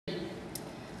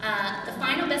The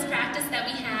final best practice that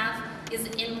we have is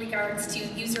in regards to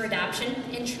user adoption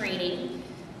and training.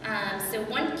 So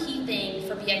one key thing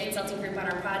for BI Consulting Group on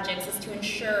our projects is to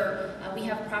ensure we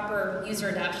have proper user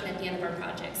adoption at the end of our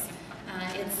projects.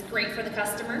 It's great for the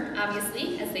customer,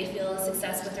 obviously, as they feel a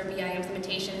success with their BI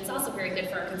implementation. It's also very good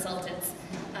for our consultants.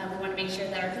 We want to make sure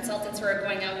that our consultants who are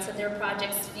going out to their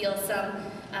projects feel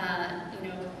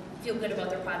feel good about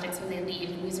their projects when they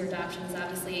leave, and user adoption is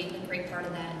obviously a great part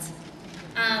of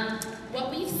that.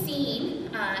 What we've seen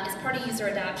as part of user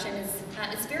adoption is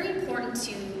it's very important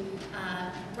to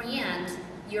brand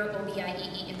your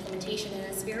OBIEE implementation, and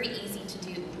it's very easy to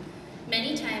do.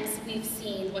 Many times we've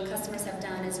seen what customers have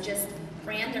done is just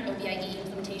brand their OBIEE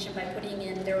implementation by putting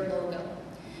in their logo.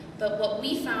 But what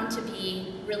we found to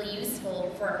be really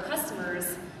useful for our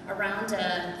customers around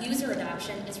user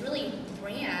adoption is really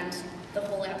brand the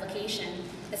whole application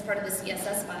as part of the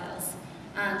CSS files.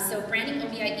 So branding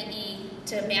OBIEE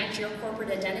to match your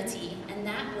corporate identity, and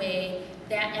that way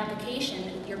that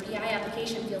application, your BI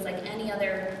application, feels like any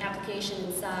other application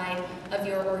inside of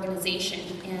your organization,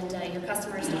 and your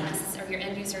customers don't necessarily, or your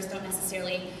end users don't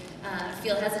necessarily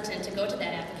feel hesitant to go to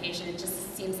that application. It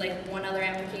just seems like one other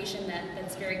application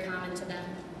that's very common to them.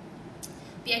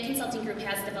 BI Consulting Group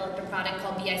has developed a product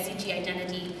called BICG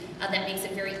Identity that makes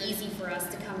it very easy for us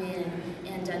to come in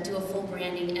and do a full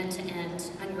branding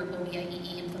end-to-end on your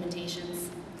OBIEE implementations.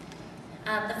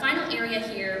 The final area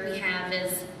here we have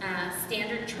is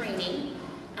standard training.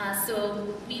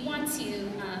 So we want to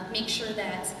make sure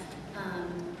that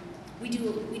we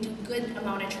do good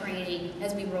amount of training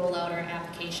as we roll out our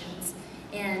applications.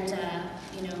 And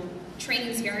training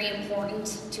is very important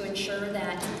to ensure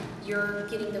that you're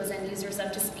getting those end users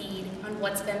up to speed on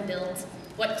what's been built,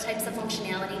 what types of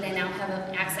functionality they now have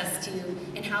access to,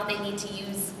 and how they need to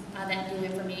use that new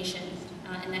information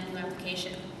in that new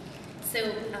application.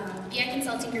 So BI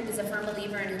Consulting Group is a firm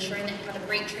believer in ensuring that you have a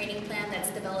great training plan that's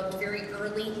developed very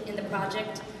early in the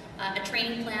project, a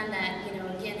training plan that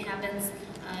again happens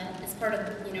as part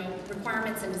of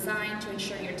requirements and design to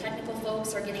ensure your technical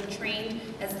folks are getting trained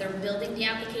as they're building the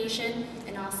application,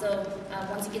 and also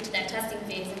once you get to that testing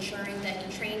phase, ensuring that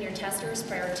you train your testers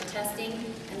prior to testing,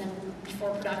 and then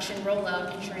before production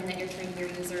rollout, ensuring that you're training your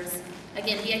users.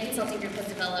 Again, BI Consulting Group has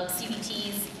developed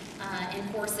CBTs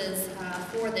and courses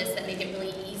for this that make it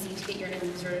really easy to get your end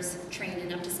users trained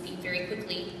and up to speed very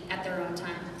quickly at their own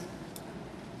time.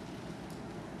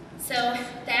 So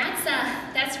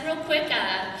that's real quick,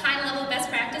 high-level best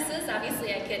practices.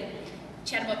 Obviously, I could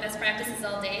chat about best practices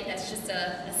all day. That's just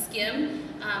a skim.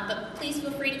 But please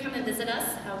feel free to come and visit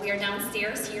us. We are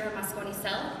downstairs here in Moscone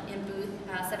South in booth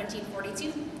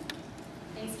 1742.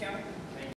 Thanks, Joe.